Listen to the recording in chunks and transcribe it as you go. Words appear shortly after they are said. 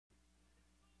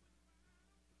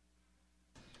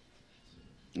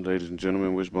Ladies and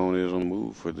gentlemen, Wishbone is on the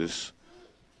move for this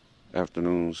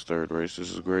afternoon's third race.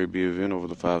 This is a grade B event over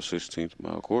the 5/16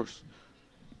 mile course.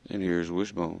 And here's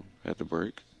Wishbone at the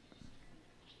break.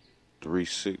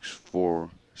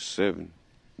 3-6-4-7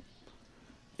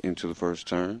 into the first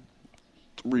turn.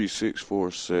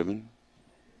 3-6-4-7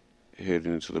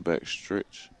 heading into the back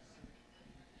stretch.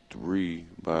 3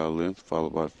 by a length,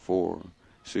 followed by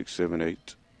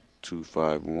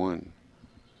 4-6-7-8-2-5-1.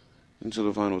 Into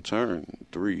the final turn,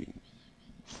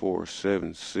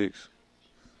 3-4-7-6.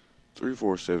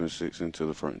 3-4-7-6 into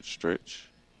the front stretch.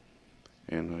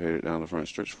 And headed down the front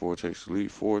stretch, 4 takes the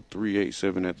lead.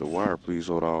 4-3-8-7 at the wire. Please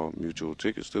hold all mutual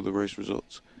tickets till the race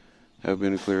results have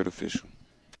been declared official.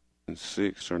 And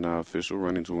 6 are now official.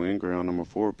 Running to win, ground number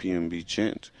 4, PMB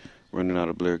Chant. Running out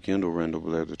of Blair Kendall, Randall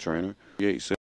Blair the trainer. 3-8-7.